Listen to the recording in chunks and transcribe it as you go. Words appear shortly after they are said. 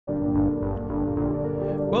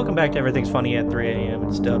Welcome back to Everything's Funny at 3 a.m.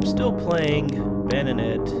 It's Dub, still playing Ben and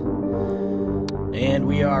Ed. And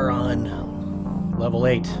we are on level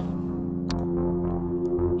 8.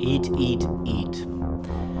 Eat, eat, eat.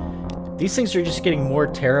 These things are just getting more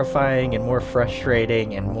terrifying and more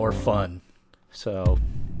frustrating and more fun. So,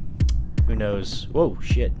 who knows? Whoa,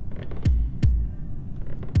 shit.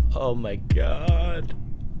 Oh my god.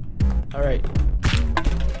 Alright.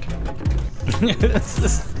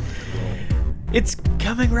 It's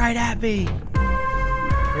coming right at me. Yep.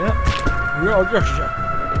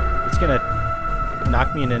 It's gonna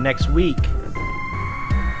knock me into next week.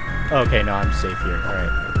 Okay, no, I'm safe here. Alright.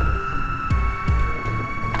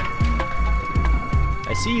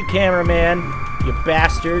 I see you, cameraman. You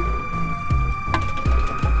bastard.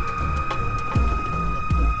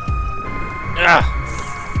 Ah!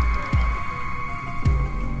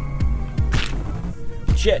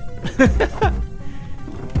 Shit.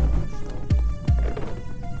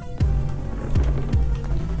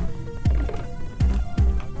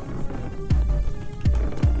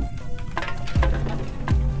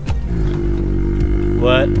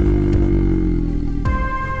 What?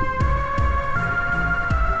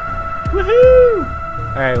 Woohoo!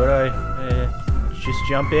 Alright, what do I... just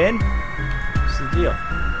jump in? What's the deal?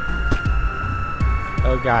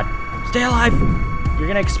 Oh god. Stay alive! You're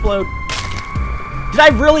gonna explode. Did I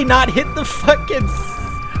really not hit the fucking...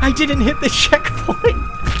 I didn't hit the checkpoint!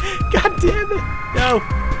 God damn it! No!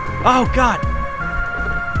 Oh god!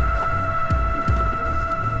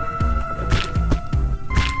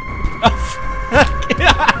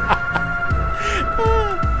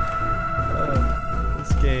 Oh,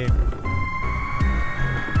 this game.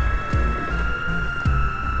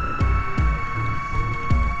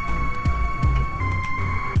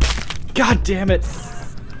 God damn it!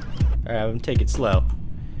 Alright, I'm gonna take it slow.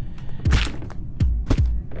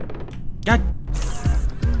 God!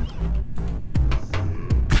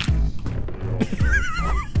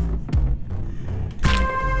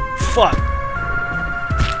 Fuck!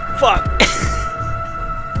 Fuck!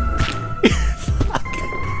 Fuck!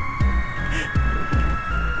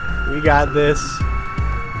 We got this.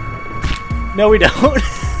 No, we don't. God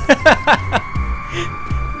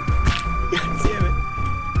damn it.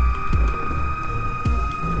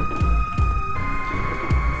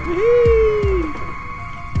 Whee!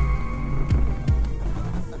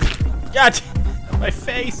 God, my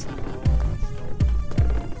face.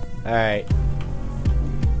 All right.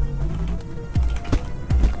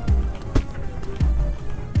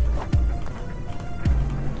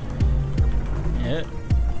 Yeah.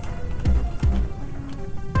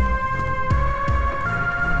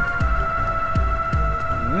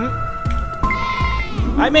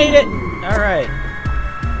 I made it. All right.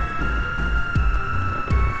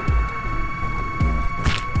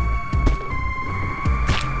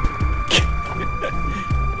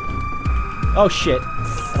 Oh shit.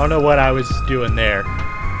 I don't know what I was doing there.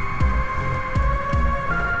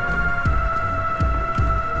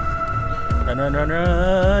 Run, run, run,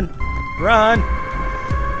 run! Run!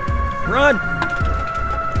 Run!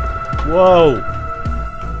 Whoa!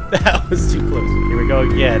 That was too close. Here we go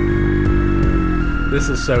again. This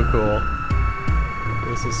is so cool.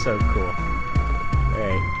 This is so cool.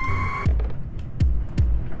 Alright.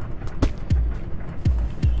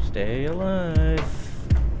 Stay alive.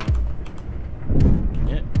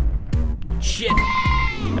 Shit!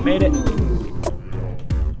 I made it!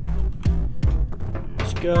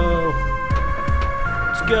 Let's go!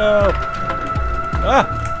 Let's go! Ah!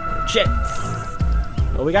 Shit!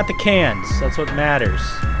 Well, we got the cans. That's what matters.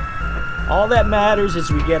 All that matters is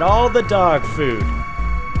we get all the dog food.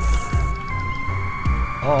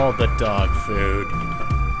 All the dog food.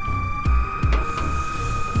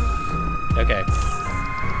 Okay.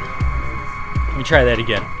 Let me try that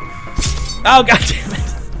again. Oh, god damn it!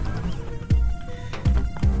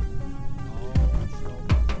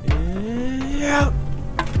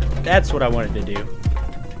 That's what I wanted to do.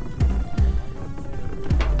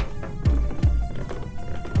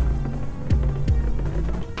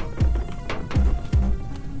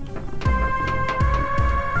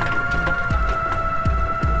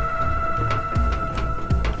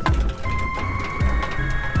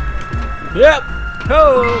 Yep!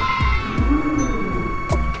 Ho!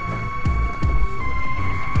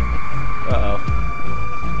 Uh-oh.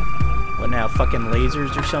 What now, fucking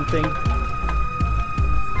lasers or something?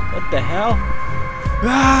 What the hell?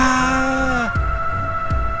 Ah!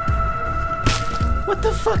 What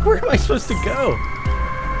the fuck? Where am I supposed to go?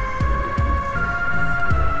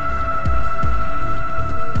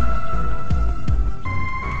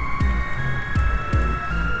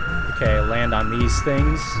 Okay, land on these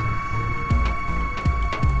things.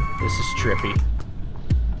 This is trippy.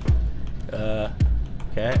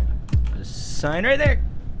 Okay. There's a sign right there.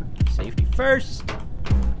 Safety first.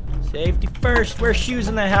 Safety first. Wear shoes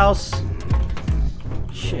in the house.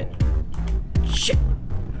 Shit. Shit.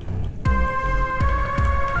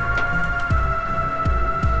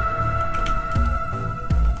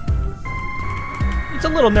 It's a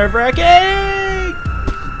little nerve-wracking.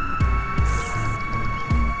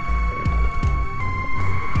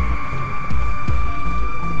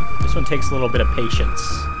 This one takes a little bit of patience.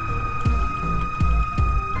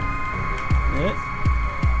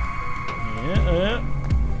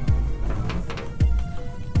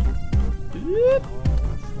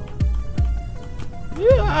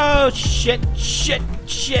 Oh, shit, shit,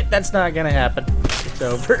 shit. That's not gonna happen. It's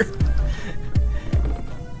over.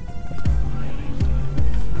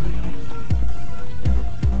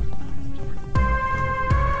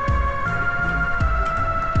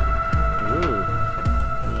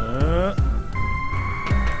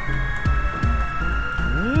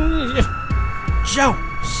 Joe,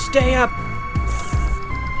 stay up.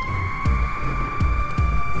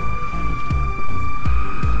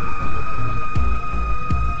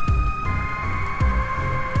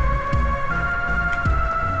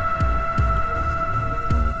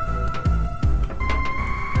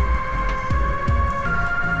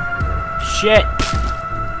 Shit.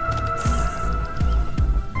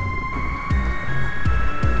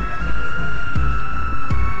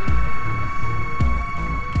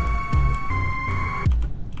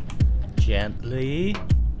 Gently.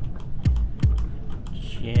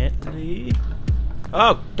 Gently.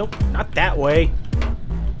 Oh, don't, not that way.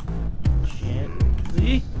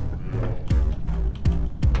 Gently.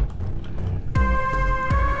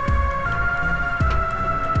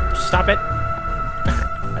 Stop it.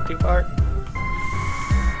 Not too far.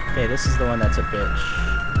 Okay, this is the one that's a bitch.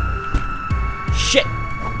 Shit!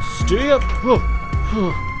 Stay up!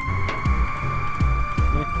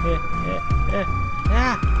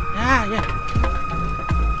 Yeah.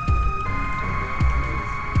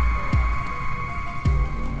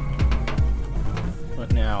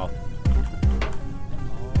 What now?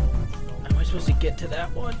 How am I supposed to get to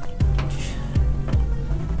that one?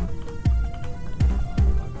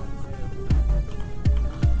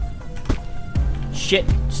 Shit!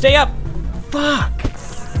 Stay up! Fuck!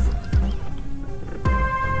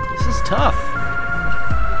 This is tough.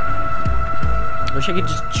 Wish I could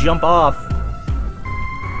just jump off.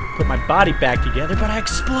 Put my body back together, but I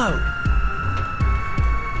explode.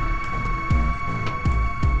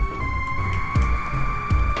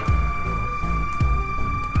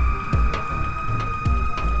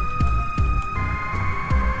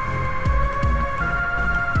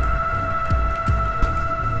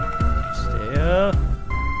 Stay up.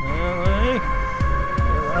 Stay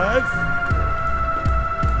alive.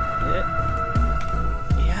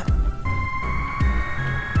 Yeah.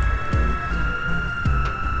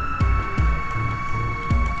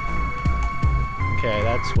 Okay,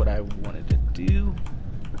 that's what I wanted to do.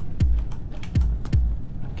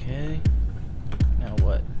 Okay. Now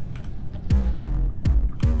what?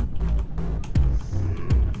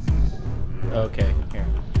 Okay, here.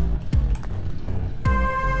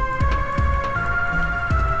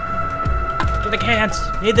 Get the cans!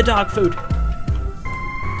 Need the dog food!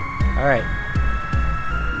 Alright.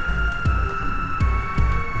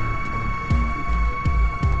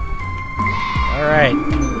 Alright,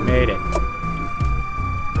 made it.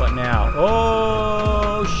 What now?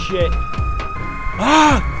 Oh, shit.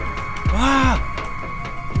 Ah! Ah!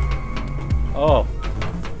 Oh.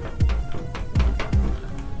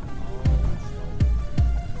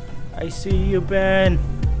 I see you, Ben.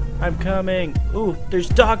 I'm coming. Ooh, there's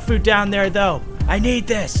dog food down there, though. I need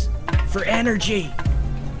this for energy.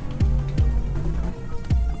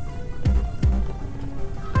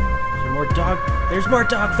 There's more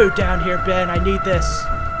dog food down here, Ben. I need this.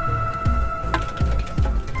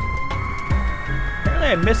 Apparently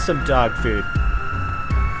I missed some dog food.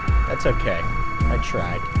 That's okay. I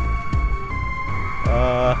tried.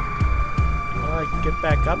 How do I get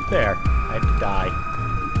back up there? I have to die.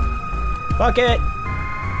 Fuck it!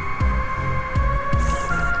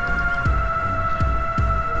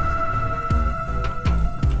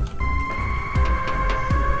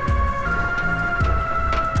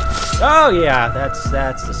 Oh yeah, that's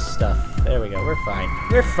the stuff. There we go. We're fine.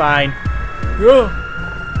 We're fine.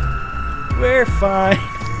 We're fine.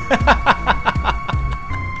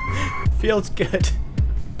 Feels good.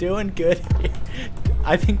 Doing good.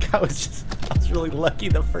 I think I was really lucky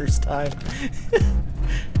the first time.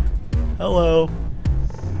 Hello.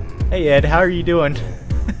 Hey Ed, how are you doing?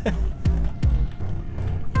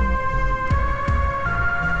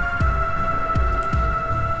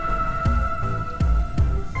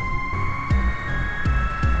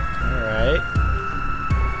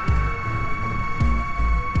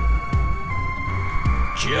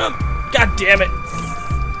 God damn it!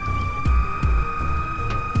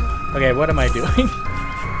 Okay, what am I doing?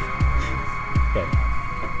 Okay.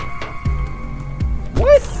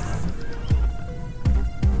 What?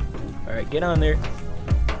 Alright, get on there.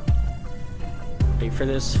 Wait for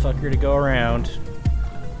this fucker to go around.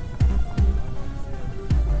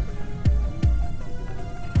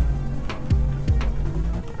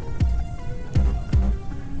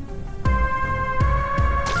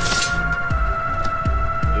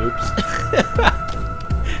 Oops.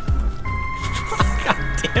 God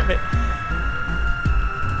damn it.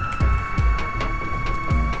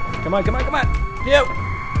 Come on, come on, come on. Yep.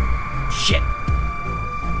 Shit.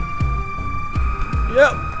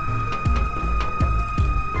 Yep.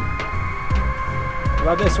 What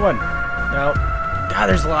about this one? No. God,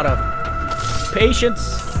 there's a lot of patience.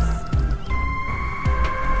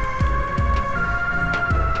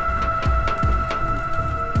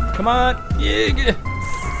 Come on. Yeah.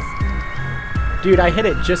 Dude, I hit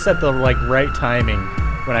it just at the right timing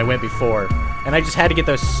when I went before. And I just had to get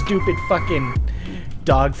those stupid fucking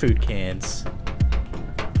dog food cans.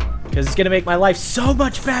 Because it's going to make my life so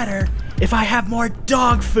much better if I have more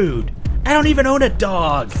dog food. I don't even own a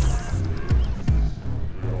dog.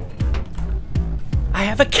 I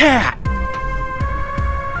have a cat.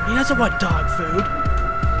 He doesn't want dog food.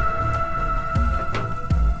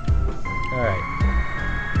 Alright.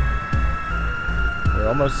 We're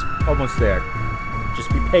almost there. Just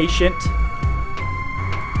be patient.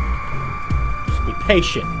 Just be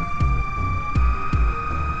patient.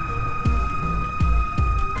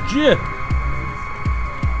 Yeah.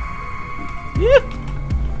 Yeah.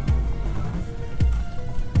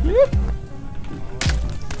 Yeah.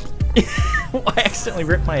 I accidentally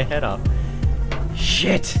ripped my head off.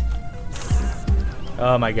 Shit.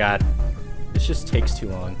 Oh my god. This just takes too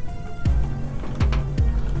long.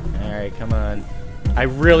 Alright, come on. I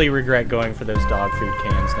really regret going for those dog food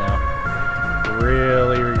cans now.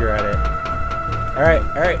 Really regret it. Alright,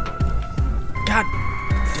 alright. God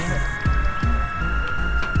damn it.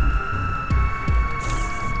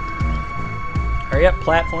 Hurry up,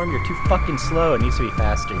 platform. You're too fucking slow. It needs to be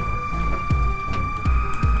faster.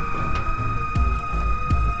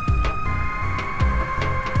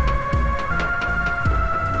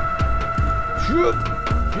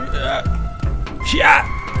 Yeah.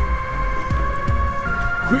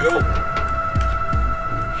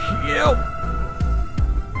 Help!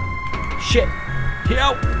 Shit!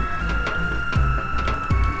 Help!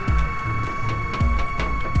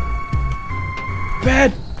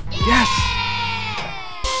 Bed! Yes!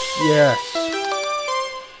 Yes!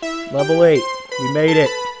 Level 8. We made it.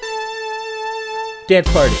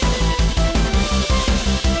 Dance party.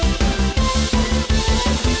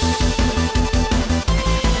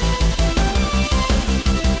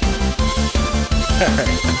 Alright,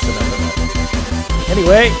 that's enough of that.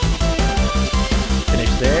 Anyway,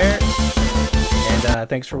 finish there. And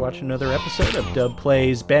thanks for watching another episode of Dub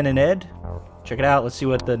Plays Ben and Ed. Check it out. Let's see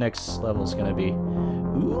what the next level is going to be.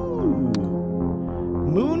 Ooh.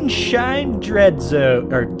 Moonshine Dread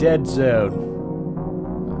Zone, or Dead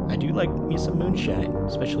Zone. I do like me some moonshine,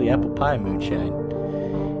 especially apple pie moonshine.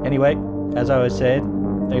 Anyway, as I always said,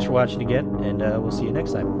 thanks for watching again, and we'll see you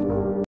next time.